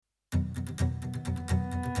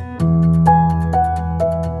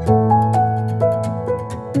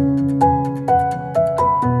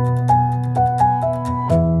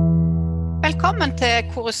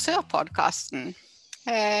Korosør-podcasten.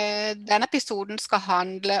 Denne episoden skal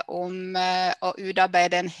handle om å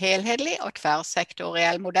utarbeide en helhetlig og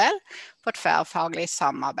tverrsektoriell modell for tverrfaglig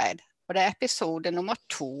samarbeid. Og det er episode nummer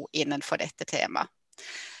 2 innenfor dette temaet.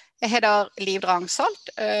 Jeg heter Liv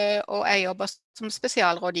Drangsholt, og jeg jobber som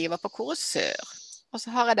spesialrådgiver på Korosør. Og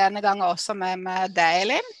så har jeg denne gangen også med meg deg,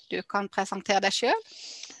 Elin. Du kan presentere deg selv.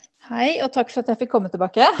 Hei, og takk for at jeg fikk komme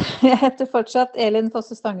tilbake. Jeg heter fortsatt Elin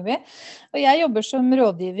Fosse Stangeby, og jeg jobber som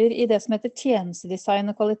rådgiver i det som heter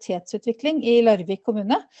tjenestedesign og kvalitetsutvikling i Larvik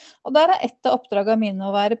kommune. Og der er et av oppdragene mine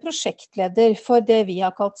å være prosjektleder for det vi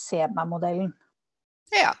har kalt SEMA-modellen.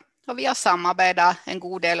 Ja, og vi har samarbeidet en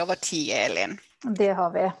god del over tid, Elin. Det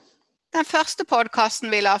har vi. Den første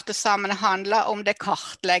podcasten vi lavte sammen handler om det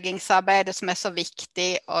kartleggingsarbeidet som er så viktig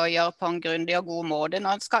å gjøre på en grundig og god måte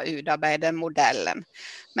når en skal utarbeide modellen.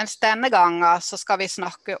 Mens denne gangen så skal vi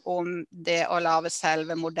snakke om det å lage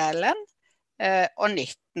selve modellen og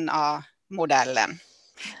nytten av modellen.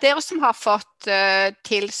 Dere som har fått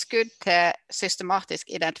tilskudd til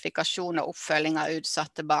systematisk identifikasjon og oppfølging av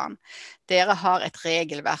utsatte barn, dere har et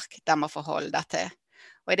regelverk der må forholde dere til.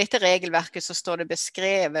 Og i dette regelverket så står det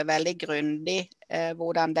beskrevet veldig grundig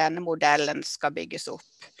hvordan denne modellen skal bygges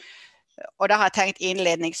opp. Og da har jeg tenkt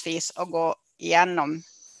innledningsvis å gå gjennom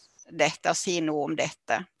dette og si noe om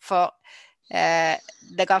dette. For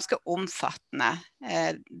det er ganske omfattende,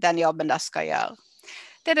 den jobben det skal gjøre.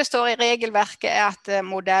 Det står i regelverket er at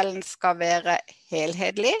modellen skal være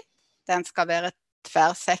helhetlig, den skal være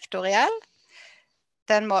tverrsektoriell,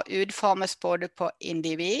 den må utformes både på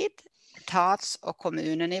individ, etats- og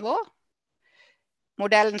kommunenivå.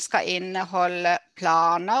 Modellen skal inneholde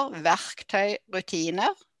planer, verktøy,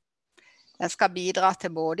 rutiner. Den skal bidra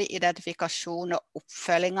til både identifikasjon og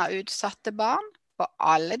oppfølging av utsatte barn på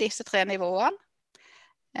alle disse 3 nivåene.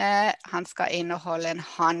 Han skal inneholde en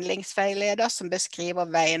handlingsveileder som beskriver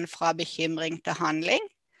veien fra bekymring til handling.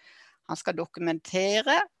 Han skal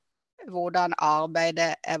dokumentere hvordan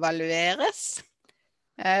arbeidet evalueres.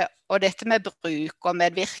 Og dette med bruk og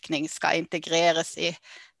medvirkning skal integreres i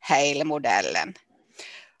hele modellen.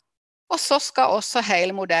 Og så skal også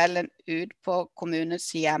hele modellen ut på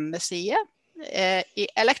kommunens hjemmeside i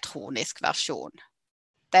elektronisk versjon.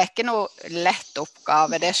 Det er ikke noe lett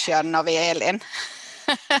oppgave, det skjønner vi, Elin.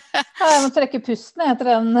 Jeg må trekke pusten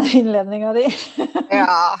etter den innledningen din.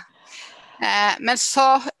 Ja, men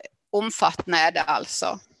så omfattende er det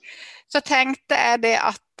altså. Så tenkte jeg det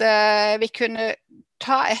at vi kunne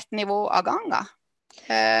ta et nivå av gangen.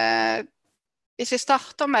 Hvis vi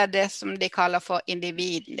starter med det som de kaller for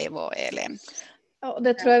individnivå, Elin. Ja,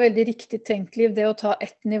 det tror jeg er veldig riktig tenkt, Liv, det å ta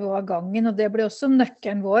et nivå av gangen, og det blir også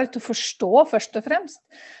nøkkelen vår til å forstå først og fremst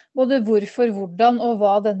både hvorfor, hvordan og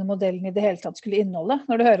hva denne modellen i det hele tatt skulle inneholde.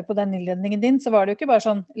 Når du hører på den innledningen din, så var det jo ikke bare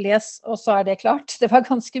sånn, les og så er det klart. Det var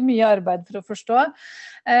ganske mye arbeid for å forstå.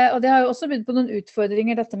 Og det har jo også bydd på noen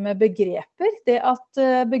utfordringer, dette med begreper. Det at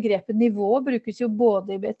begrepet nivå brukes jo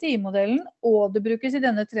både i BTI-modellen, og det brukes i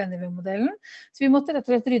denne trenivåmodellen. Så vi måtte rett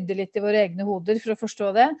og slett rydde litt i våre egne hoder for å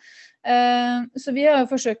forstå det. Så vi har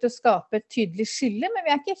jo forsøkt å skape et tydelig skille, men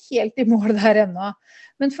vi er ikke helt i mål der ennå.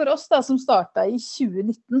 Men for oss da, som startet i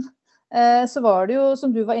 2019, så var det jo,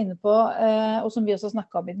 som du var inne på, og som vi også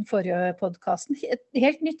snakket om i den forrige podcasten, et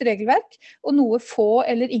helt nytt regelverk, og noe få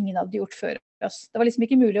eller ingen hadde gjort før oss. Det var liksom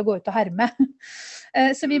ikke mulig å gå ut og herme.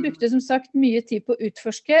 Så vi brukte som sagt mye tid på å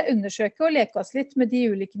utforske, undersøke og leke oss litt med de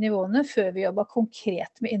ulike nivåene før vi jobbet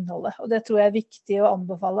konkret med innholdet. Og det tror jeg er viktig å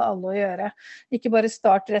anbefale alle å gjøre. Ikke bare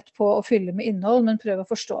start rett på å fylle med innhold, men prøve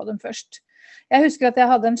å forstå dem først. Jeg husker at jeg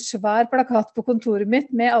hadde en svær plakat på kontoret mitt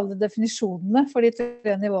med alle definisjonene for de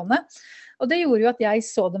 3 nivåene. Og det gjorde jo at jeg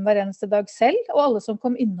så dem hver eneste dag selv, og alle som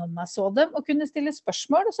kom innom meg så dem, og kunne stille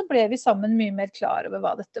spørsmål, og så ble vi sammen mye mer klar over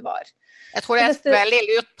hva dette var. Jeg tror det er et veldig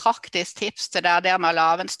lurt praktisk tips til deg, det med å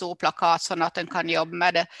lage en stor plakat, sånn at en kan jobbe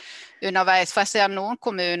med det underveis. For jeg ser noen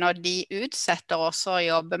kommuner, de utsetter også å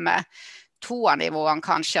jobbe med 2 av nivåene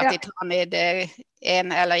kanskje, at de tar ned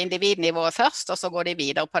eller individnivået først, og så går de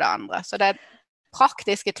videre på det andre. Så det er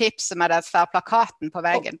praktiske tipset med den svære plakaten på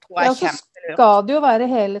veggen, tror jeg er kjempelurt. Så skal det jo være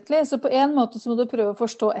helhetlig, så på en måte så må du prøve å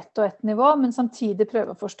forstå ett og ett nivå, men samtidig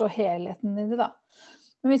prøve å forstå helheten i det da.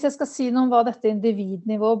 Men hvis jeg skal si noe om hva dette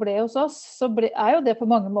individnivået ble hos oss, så er jo det på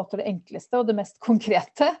mange måter det enkleste og det mest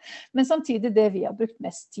konkrete, men samtidig det vi har brukt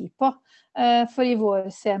mest tid på. For i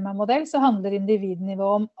vår SEMA-modell så handler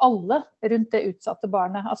individnivå om alle rundt det utsatte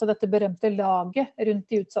barnet, altså dette berømte laget rundt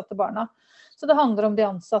de utsatte barna. Så det handler om de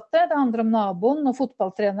ansatte, det handler om naboen og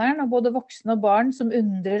fotballtreneren, og både voksne og barn som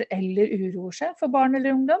undrer eller uroer seg for barn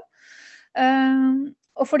eller ungdom.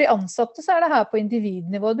 Og for de ansatte så det her på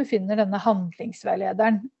individnivå du finner denne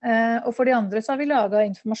handlingsveilederen. Og for de andre så har vi laget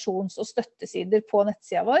informasjons- og støttesider på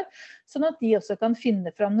nettsida vår, sånn at de også kan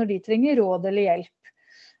finne fram når de trenger råd eller hjelp.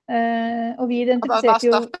 Og vi identifiserte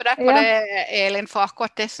jo... stoppe deg på det, Elin, for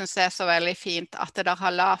akkurat det synes jeg så veldig fint, at det der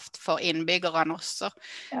har lavt for innbyggerne også.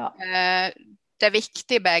 Ja. Det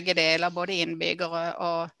viktig begge deler, både innbyggere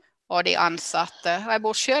og de ansatte. Og jeg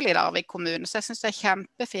bor selv i Larvik kommune, så jeg synes det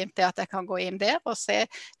kjempefint det at jeg kan gå inn der og se,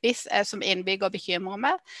 hvis jeg som innbygger bekymrer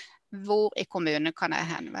meg, hvor i kommunen kan jeg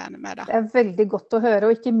henvende meg da? Det veldig godt å høre,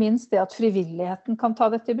 og ikke minst det at frivilligheten kan ta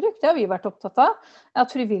dette i bruk. Det har vi vært opptatt av.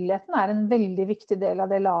 At frivilligheten en veldig viktig del av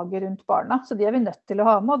det laget rundt barna, så de vi nødt til å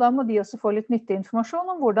ha med, og da må de også få litt nyttig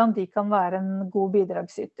informasjon om hvordan de kan være en god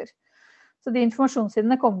bidragsyter. Så de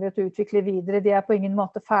informasjonssidene kommer vi til å utvikle videre, de på ingen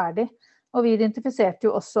måte ferdig. Og vi identifiserte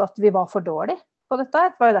jo også at vi var for dårlige på dette.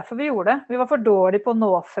 Det var jo derfor vi gjorde det. Vi var for dårlige på å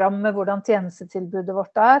nå fram med hvordan tjenestetilbudet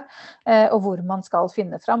vårt og hvor man skal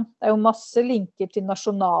finne fram. Det jo masse linker til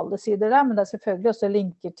nasjonale sider der, men det selvfølgelig også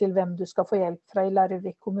linker til hvem du skal få hjelp fra i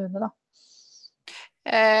Larvik kommune da.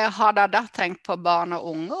 Har dere da tenkt på barn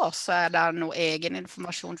og unge også? Det noe egen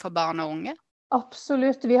informasjon for barn og unge?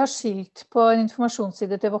 Absolutt. Vi har skilt på en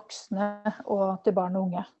informasjonsside til voksne og til barn og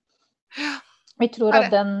unge. Vi tror at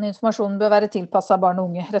den informasjonen bør være tilpasset barn og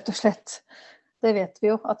unge, rett og slett. Det vet vi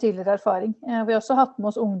jo av tidligere erfaring. Vi har også hatt med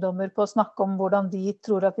oss ungdommer på å snakke om hvordan de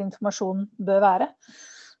tror at informasjonen bør være.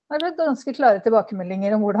 Det har ganske klare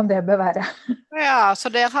tilbakemeldinger om hvordan det bør være. Ja, så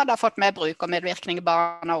dere har da fått med brukermedvirkning i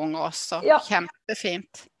barn og unge også. Ja.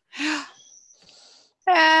 Kjempefint.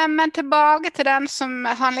 Men tilbake til den som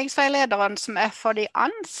handlingsveilederen som for de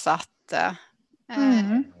ansatte.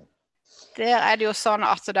 Der det jo sånn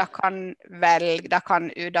at de kan velge, de kan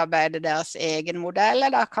utarbeide deres egen modell,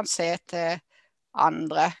 eller de kan se til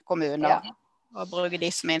andre kommuner og bruke de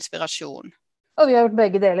som inspirasjon. Og vi har gjort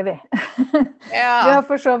begge deler, vi. Vi har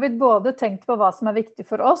for så vidt både tenkt på hva som viktig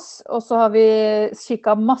for oss, og så har vi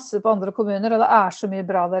kikket masse på andre kommuner, og det så mye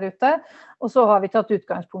bra der ute, og så har vi tatt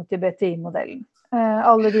utgangspunkt i BTI-modellen.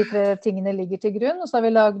 Alle de 3 tingene ligger til grunn, og så har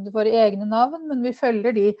vi laget våre egne navn, men vi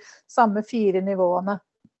følger de samme 4 nivåene.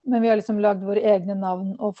 Men vi har liksom laget våre egne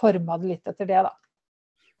navn og formet det litt etter det da.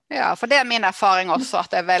 Ja, for det min erfaring også,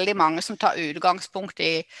 at det veldig mange som tar utgangspunkt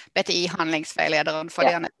i BTI-handlingsveilederen,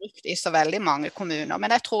 fordi den brukt i så veldig mange kommuner.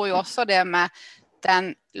 Men jeg tror jo også det med den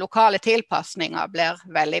lokale tilpasningen blir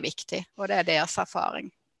veldig viktig, og det deres erfaring.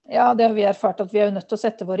 Ja, det har vi erfart at vi jo nødt til å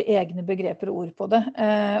sette våre egne begreper og ord på det,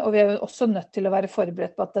 og vi jo også nødt til å være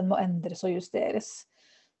forberedt på at den må endres og justeres.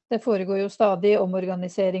 Det foregår jo stadig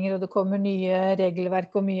omorganiseringer, og det kommer nye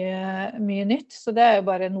regelverk og mye nytt, så det jo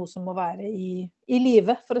bare noe som må være i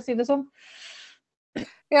live, for å si det sånn.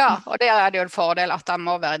 Ja, og der det jo en fordel at det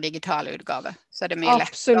må være digital utgave, så det mye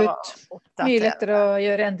lettere å oppdatere. Mye lettere å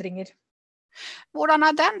gjøre endringer. Hvordan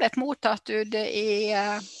den blitt mottatt ute i...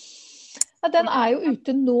 Ja, den jo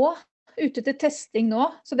ute nå. Ute til testing nå,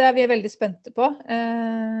 så det vi veldig spente på.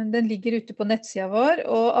 Den ligger ute på nettsida vår,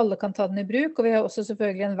 og alle kan ta den i bruk, og vi har også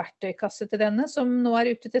selvfølgelig en verktøykasse til denne, som nå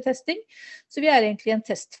ute til testing. Så vi egentlig i en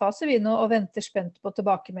testfase vi nå, og venter spent på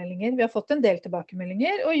tilbakemeldinger. Vi har fått en del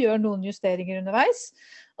tilbakemeldinger, og gjør noen justeringer underveis,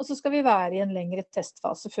 og så skal vi være i en lengre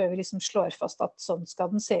testfase, før vi liksom slår fast at sånn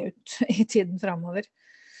skal den se ut i tiden fremover.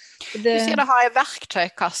 Du sier det har en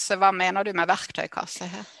verktøykasse, hva mener du med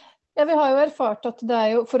verktøykasse her? Ja, vi har jo erfart at det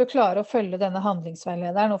jo, for å klare å følge denne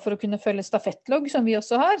handlingsveilederen, og for å kunne følge stafettlogg, som vi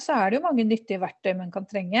også har, så det jo mange nyttige verktøy man kan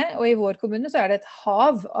trenge, og i vår kommune så det et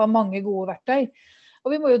hav av mange gode verktøy.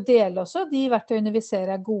 Og vi må jo dele også, de verktøyene vi ser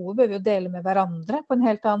gode, bør vi jo dele med hverandre på en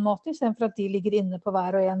helt annen måte, i stedet for at de ligger inne på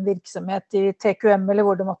hver og en virksomhet i TQM eller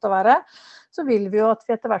hvor det måtte være. Så vil vi jo at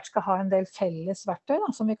vi etter hvert skal ha en del felles verktøy da,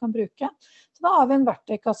 som vi kan bruke. Så da har vi en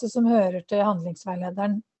verktøykasse som hører til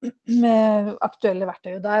handlingsveilederen med aktuelle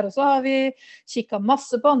verktøy der. Og så har vi kikket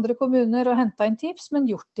masse på andre kommuner og hentet inn tips, men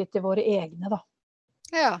gjort det til våre egne da.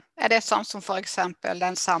 Ja, det sånn som for eksempel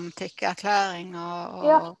den samtykkeerklæringen?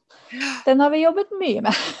 Ja, den har vi jobbet mye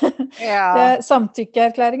med. Ja.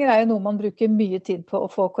 Samtykkeerklæringer jo noe man bruker mye tid på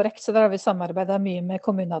å få korrekt, så der har vi samarbeidet mye med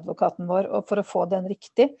kommuneadvokaten vår for å få den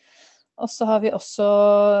riktig. Og så har vi også,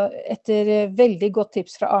 etter veldig godt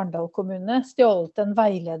tips fra Arendal kommune, stjålet en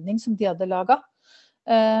veiledning som de hadde laget.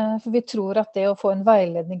 For vi tror at det å få en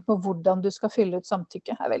veiledning på hvordan du skal fylle ut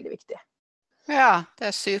samtykke veldig viktig. Ja,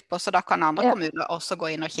 det super, så da kan andre kommuner også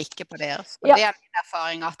gå inn og kikke på deres. Og det min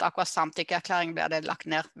erfaring at akkurat samtykkeerklæring blir det lagt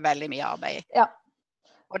ned veldig mye arbeid i. Ja.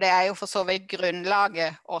 Og det jo for så vidt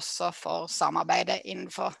grunnlaget også for samarbeidet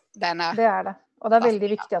innenfor denne. Det det. Og det veldig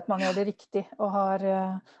viktig at man gjør det riktig, og har,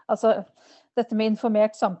 altså, dette med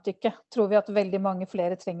informert samtykke tror vi at veldig mange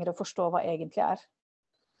flere trenger å forstå hva egentlig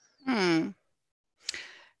Men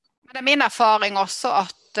det er min erfaring også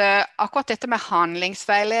at akkurat dette med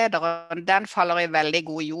handlingsveilederen, den faller i veldig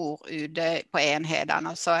god jord ute på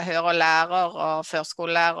enhetene. Så jeg hører lærer og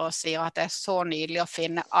førskolelærer sier at det er så nydelig å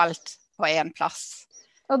finne alt på en plass.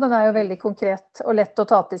 Og den er jo veldig konkret og lett å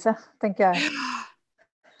ta til seg, tenker jeg.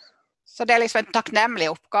 Så det er liksom en takknemlig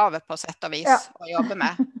oppgave på sett og vis å jobbe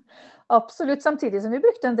med. Absolutt, samtidig som vi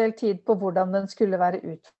brukte en del tid på hvordan den skulle være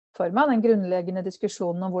utformet, den grunnleggende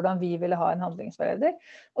diskusjonen om hvordan vi ville ha en handlingsveileder.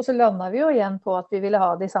 Og så landet vi jo igjen på at vi ville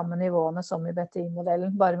ha de samme nivåene som i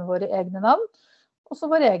BTI-modellen, bare med våre egne navn, og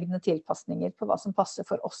så våre egne tilpasninger på hva som passer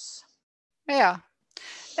for oss. Ja.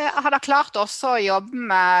 Jeg har da klart også å jobbe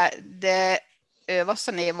med det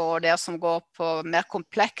øverste nivået der som går på mer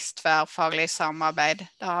komplekst tverrfaglig samarbeid.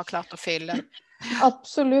 Det har jeg klart å fylle.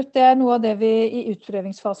 Absolutt, det er noe av det vi i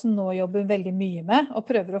utprøvingsfasen nå jobber veldig mye med, og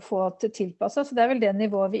prøver å få tilpasset. Så det er vel det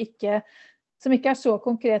nivået som ikke er så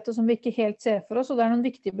konkret, og som vi ikke helt ser for oss, og det er noen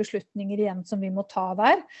viktige beslutninger igjen som vi må ta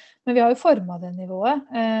der. Men vi har jo formet det nivået,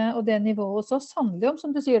 og det nivået hos oss handler jo om,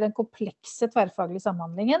 som du sier, den komplekse tverrfaglige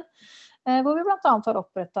samhandlingen, hvor vi blant annet har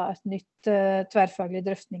opprettet et nytt tverrfaglig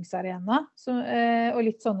drøftningsarena, og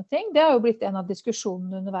litt sånne ting. Det har jo blitt en av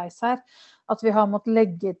diskusjonene underveis her, at vi har måttet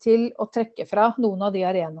legge til og trekke fra noen av de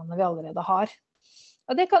arenaene vi allerede har.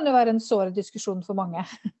 Og det kan jo være en såre diskusjon for mange.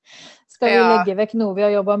 Skal vi legge vekk noe vi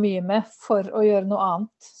har jobbet mye med for å gjøre noe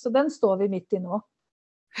annet? Så den står vi midt i nå.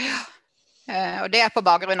 Og det er på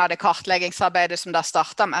bakgrunn av det kartleggingsarbeidet som da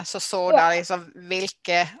startet med, så da liksom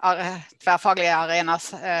hvilke tverrfaglige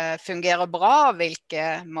arenaer fungerer bra,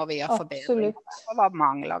 hvilke må vi gjøre forbedring, og hva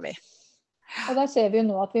mangler vi? Og der ser vi jo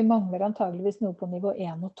nå at vi mangler antageligvis noe på nivå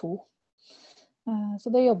 1 og 2. Så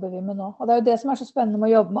det jobber vi med nå. Og det er jo det som er så spennende med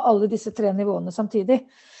å jobbe med alle disse 3 nivåene samtidig.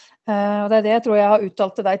 Og det er det jeg tror jeg har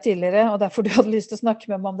uttalt til deg tidligere, og derfor du hadde lyst til å snakke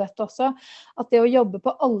med meg om dette også, at det å jobbe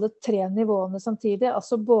på alle 3 nivåene samtidig,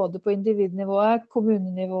 altså både på individnivået,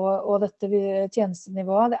 kommunenivået og dette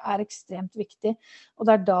tjenestenivået, det er ekstremt viktig. Og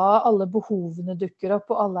det er da alle behovene dukker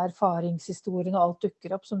opp, og alle erfaringshistoriene og alt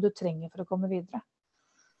dukker opp som du trenger for å komme videre.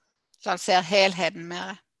 Så han ser helheten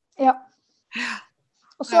mer. Ja.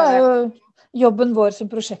 Og så er jo jobben vår som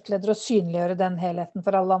prosjektleder å synliggjøre den helheten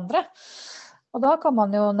for alle andre. Og da kan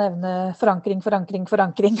man jo nevne forankring, for å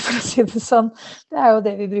si det sånn. Det er jo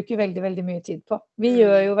det vi bruker veldig, veldig mye tid på. Vi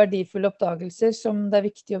gjør jo verdifulle oppdagelser som det er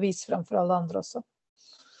viktig å vise frem for alle andre også.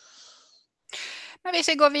 Men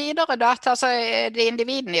hvis vi går videre da, til altså, det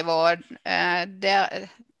individnivået,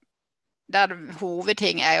 der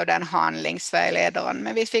hovedting er jo den handlingsveilederen.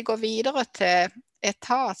 Men hvis vi går videre til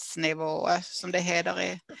etatsnivået, som det heter i,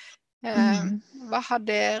 hva har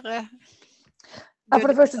dere... Ja, for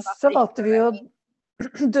det første så valgte vi å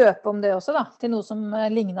døpe om det også da, til noe som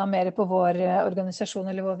lignet mer på vår organisasjon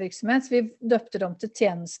eller vår virksomhet. Så vi døpte det om til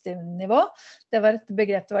tjenestenivå. Det var et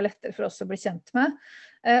begrep det var lettere for oss å bli kjent med.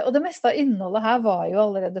 Og det meste av innholdet her var jo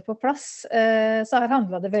allerede på plass. Så her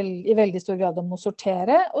handlet det i veldig stor grad om å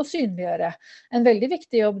sortere og synliggjøre. En veldig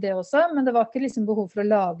viktig jobb det også, men det var ikke liksom behov for å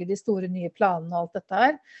lage de store nye planene og alt dette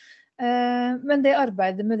her. Men det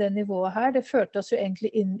arbeidet med det nivået her, det førte oss jo egentlig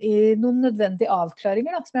inn i noen nødvendige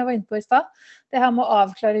avklaringer, da, som jeg var inne på i sted. Det her med å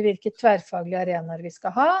avklare hvilke tverrfaglige arenaer vi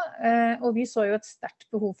skal ha, og vi så jo et sterkt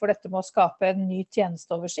behov for dette med å skape en ny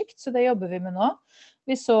tjenesteoversikt, så det jobber vi med nå.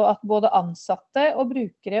 Vi så at både ansatte og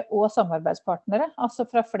brukere og samarbeidspartnere, altså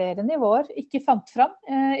fra flere nivåer, ikke fant fram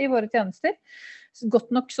i våre tjenester, godt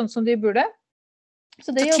nok sånn som de burde. Så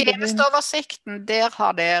tjenesteoversikten, der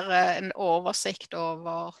har dere en oversikt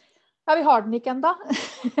over... Ja, vi har den ikke enda.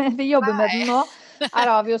 Vi jobber med den nå. Her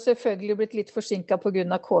har vi jo selvfølgelig blitt litt forsinket på grunn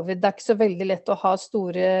av covid. Det er ikke så veldig lett å ha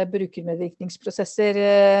store brukermedvirkningsprosesser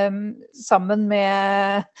sammen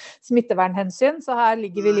med smittevernhensyn, så her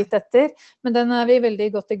ligger vi litt etter. Men den er vi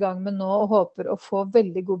veldig godt i gang med nå, og håper å få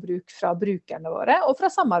veldig god bruk fra brukerne våre, og fra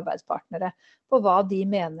samarbeidspartnere, på hva de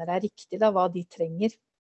mener er riktig, da, hva de trenger.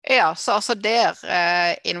 Ja, så altså der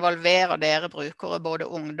involverer dere brukere, både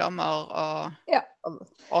ungdommer og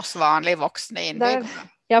oss vanlige voksne innbyggere.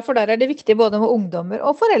 Ja, for der er det viktig både med ungdommer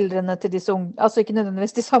og foreldrene til disse altså ikke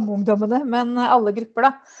nødvendigvis de samme ungdommene, men alle grupper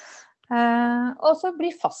da. Og så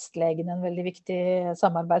blir fastlegen en veldig viktig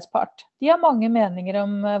samarbeidspart. De har mange meninger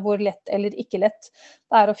om hvor lett eller ikke lett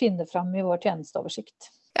det er å finne fram i vår tjenesteoversikt.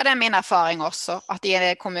 Ja, det er min erfaring også, at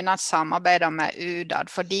de kommunene samarbeider med UDAD,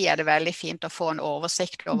 for de er det veldig fint å få en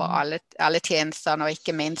oversikt over alle tjenestene, og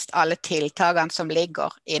ikke minst alle tiltakene som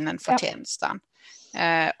ligger innenfor tjenestene.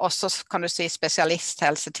 Og så kan du si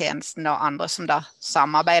spesialisthelsetjenesten og andre som da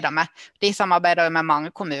samarbeider med. De samarbeider jo med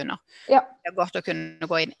mange kommuner. Ja. Det er godt å kunne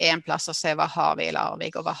gå inn en plass og se hva har vi i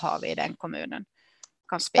Larvik, og hva har vi i den kommunen.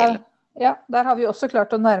 Kan spille. Ja, der har vi også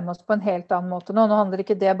klart å nærme oss på en helt annen måte nå. Nå handler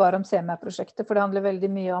ikke det bare om CMA-prosjektet, for det handler veldig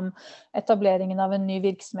mye om etableringen av en ny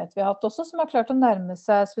virksomhet vi har hatt også, som har klart å nærme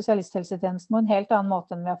seg spesialisthelsetjenesten på en helt annen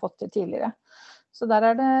måte enn vi har fått til tidligere. Så der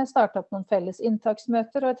er det startet opp noen felles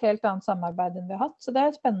inntaksmøter og et helt annet samarbeid enn vi har hatt, så det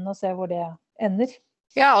er spennende å se hvor det ender.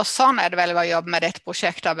 Ja, og sånn er det vel å jobbe med dette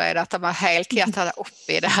prosjektarbeidet, at man hele tiden tar det opp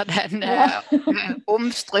i den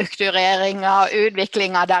omstruktureringen og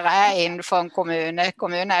utviklingen der innenfor en kommune.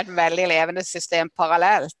 Kommunen er et veldig levende system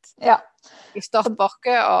parallelt. Ja. De stopper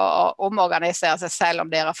ikke å omorganisere seg selv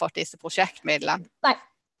om dere har fått disse prosjektmidlene. Nei,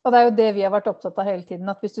 og det er jo det vi har vært opptatt av hele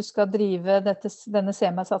tiden, at hvis du skal drive denne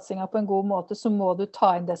CMA-satsingen på en god måte, så må du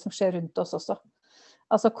ta inn det som skjer rundt oss også.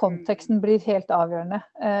 Altså konteksten blir helt avgjørende.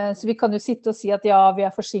 Så vi kan jo sitte og si at ja, vi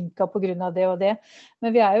er forsinket på grunn av det og det,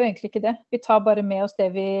 men vi er jo egentlig ikke det. Vi tar bare med oss det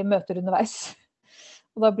vi møter underveis.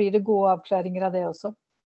 Og da blir det gode avklaringer av det også.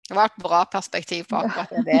 Det var et bra perspektiv på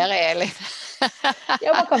akkurat det dere, Elin.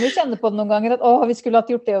 Ja, man kan jo kjenne på det noen ganger at vi skulle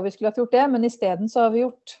hatt gjort det og vi skulle hatt gjort det, men i stedet så har vi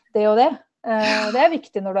gjort det og det. Det er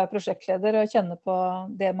viktig når du er prosjektleder å kjenne på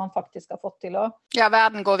det man faktisk har fått til også. Ja,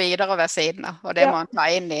 verden går videre ved siden av, og det må man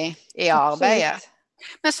ta inn i arbeidet. Absolutt.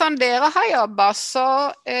 Men sånn dere har jobbet, så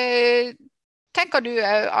tenker du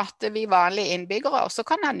at vi vanlige innbyggere også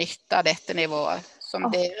kan ha nytte av dette nivået, som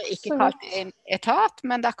dere ikke kalte en etat,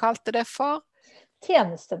 men dere kalte det for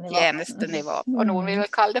tjenestenivå. Og noen vil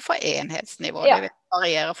kalle det for enhetsnivå. Det vil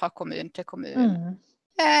variere fra kommune til kommune.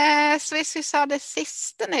 Så hvis vi sa det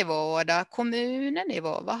siste nivået da,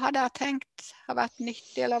 kommunenivå, hva har dere tenkt har vært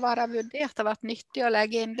nyttig, eller hva har dere vurdert har vært nyttig å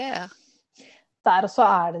legge inn der? Der så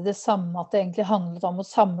er det samme at det egentlig handlet om å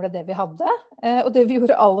samle det vi hadde. Og det vi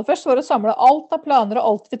gjorde aller først var å samle alt av planer og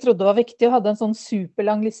alt vi trodde var viktig, og hadde en sånn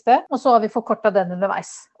superlang liste. Og så har vi forkortet den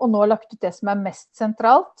underveis. Og nå lagt ut det som er mest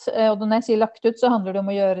sentralt. Og når jeg sier lagt ut, så handler det om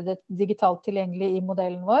å gjøre det digitalt tilgjengelig i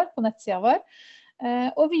modellen vår, på nettsiden vår.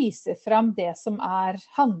 Og vise frem det som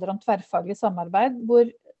handler om tverrfaglig samarbeid, hvor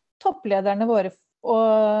topplederne våre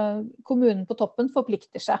og kommunen på toppen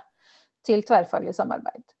forplikter seg til tverrfaglig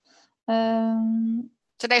samarbeid.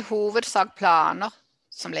 Så det er hovedsak planer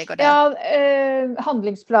som ligger der? Ja,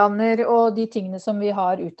 handlingsplaner og de tingene som vi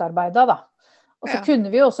har utarbeidet da. Og så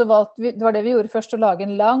kunne vi også valgt, det var det vi gjorde først, å lage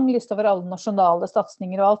en lang liste over alle nasjonale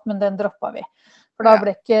satsinger og alt, men den droppet vi. For da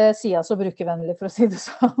ble ikke siden så brukervennlig, for å si det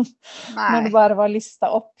sånn, når det bare var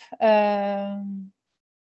listet opp.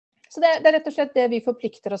 Så det er rett og slett det vi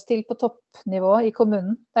forplikter oss til på toppnivå i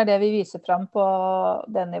kommunen. Det er det vi viser frem på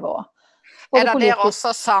det nivået. Er det der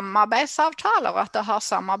også samarbeidsavtaler, at det har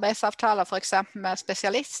samarbeidsavtaler for eksempel med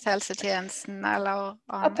spesialisthelsetjenesten eller annet?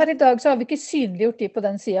 Ja, per i dag så har vi ikke synliggjort de på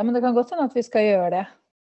den siden, men det kan godt hende at vi skal gjøre det.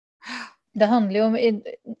 Det handler jo om,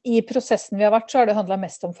 i prosessen vi har vært, så har det handlet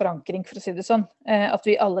mest om forankring, for å si det sånn. At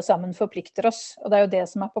vi alle sammen forplikter oss, og det er jo det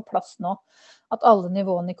som er på plass nå. At alle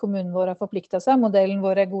nivåene i kommunen vår har forpliktet seg, modellen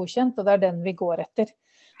vår er godkjent, og det er den vi går etter.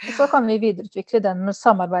 Og så kan vi videreutvikle den med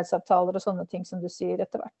samarbeidsavtaler og sånne ting som du sier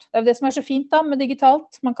etter hvert. Det er det som er så fint da, med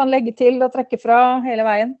digitalt. Man kan legge til og trekke fra hele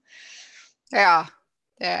veien. Ja,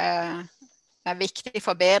 det er en viktig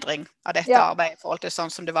forbedring av dette arbeidet i forhold til sånn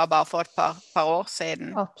som det var bare for et par år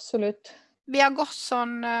siden. Absolutt. Vi har gått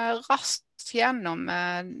sånn raskt gjennom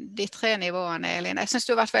de 3 nivåene, Elin. Jeg synes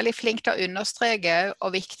du har vært veldig flink til å understreke,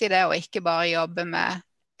 og viktig det å ikke bare jobbe med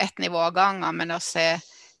et nivå av gangen, men å se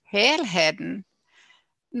helheten.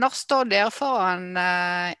 Når står dere foran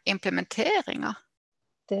implementeringer?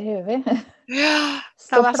 Det gjør vi. Ja,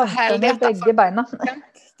 så planter med begge beina.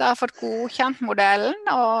 Dere har fått godkjent modellen,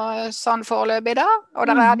 og sånn foreløpig da. Og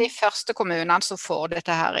dere er de første kommunene som får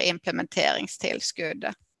dette her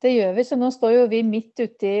implementeringstilskuddet. Det gjør vi, så nå står jo vi midt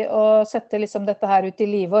ute i å sette liksom dette her ut i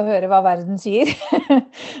livet og høre hva verden sier.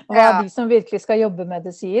 Hva de som virkelig skal jobbe med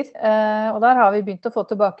det sier. Og der har vi begynt å få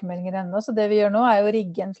tilbakemeldinger ennå, så det vi gjør nå er jo å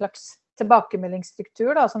rigge en slags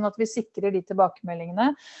tilbakemeldingsstruktur, da, sånn at vi sikrer de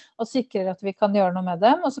tilbakemeldingene, og sikrer at vi kan gjøre noe med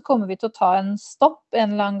dem. Og så kommer vi til å ta en stopp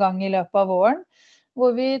en eller annen gang i løpet av våren,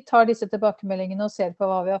 hvor vi tar disse tilbakemeldingene og ser på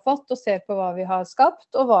hva vi har fått, og ser på hva vi har skapt,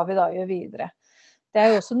 og hva vi da gjør videre. Det er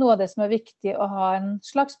jo også noe av det som er viktig, å ha en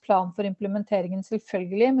slags plan for implementeringen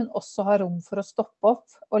selvfølgelig, men også ha rom for å stoppe opp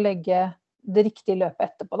og legge det riktige løpet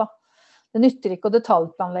etterpå da. Det nytter ikke å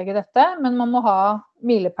detaljplanlegge dette, men man må ha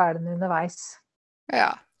milepælene underveis.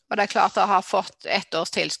 Ja. Og det er klart å ha fått 1 års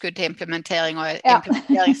tilskudd til implementering, og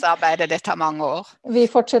implementeringsarbeidet, det tar mange år. Vi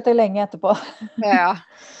fortsetter lenge etterpå. Ja,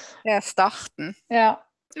 det er starten. Ja.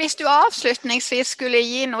 Hvis du avslutningsvis skulle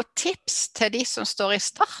gi noen tips til de som står i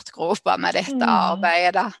startgropa med dette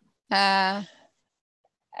arbeidet,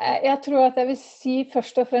 Jeg tror at jeg vil si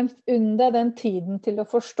først og fremst unn deg den tiden til å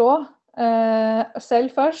forstå.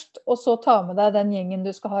 selv først, og så ta med deg den gjengen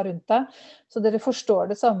du skal ha rundt deg, så dere forstår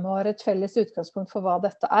det samme og har et felles utgangspunkt for hva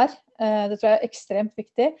dette er. Det tror jeg er ekstremt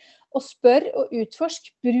viktig. Og spør og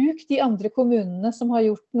utforsk, bruk de andre kommunene som har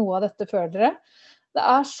gjort noe av dette før dere. Det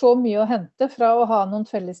er så mye å hente fra å ha noen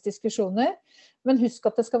felles diskusjoner, men husk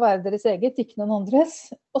at det skal være deres eget, ikke noen andres,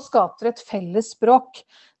 og skap dere et felles språk.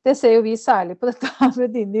 Det ser jo vi særlig på dette her med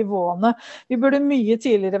de nivåene. Vi burde mye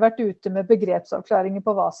tidligere vært ute med begrepsavklaringer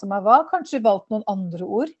på hva som er hva, kanskje valgt noen andre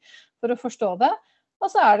ord for å forstå det. Og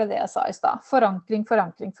så er det det jeg sa i sted. Forankring,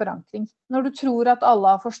 forankring, forankring. Når du tror at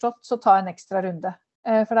alle har forstått, så ta en ekstra runde.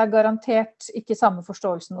 For det er garantert ikke samme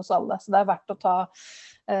forståelsen hos alle, så det er verdt å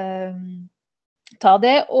ta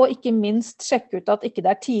det, og ikke minst sjekke ut at ikke det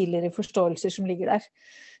er tidligere forståelser som ligger der.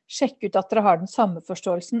 Sjekk ut at dere har den samme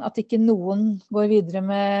forståelsen, at ikke noen går videre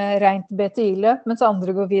med rent BTI-løp, mens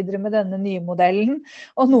andre går videre med denne nye modellen,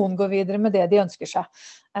 og noen går videre med det de ønsker seg.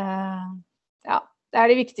 Ja, det er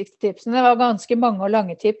de viktigste tipsene. Det var ganske mange og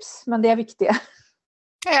lange tips, men de er viktige.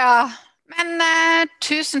 Ja, men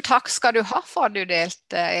tusen takk skal du ha for at du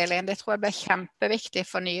delte, Elin. Det tror jeg blir kjempeviktig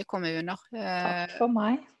for nye kommuner. Takk for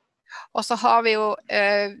meg. Og så har vi jo,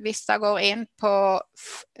 hvis jeg går inn på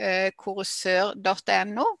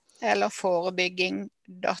korusør.no eller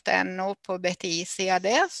forebygging.no på BTI-siden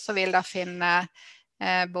der, så vil dere finne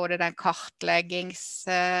både den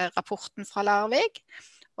kartleggingsrapporten fra Larvik,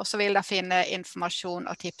 og så vil dere finne informasjon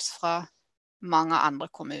og tips fra mange andre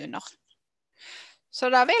kommuner. Så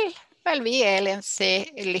da vil vel vi, Elin, si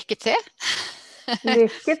lykke til.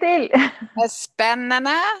 Lykke til! Det er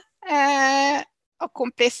spennende og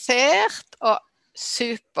komplisert og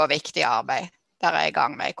superviktig arbeid der er i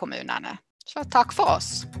gang med i kommunene. Så takk for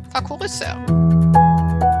oss fra Korusør.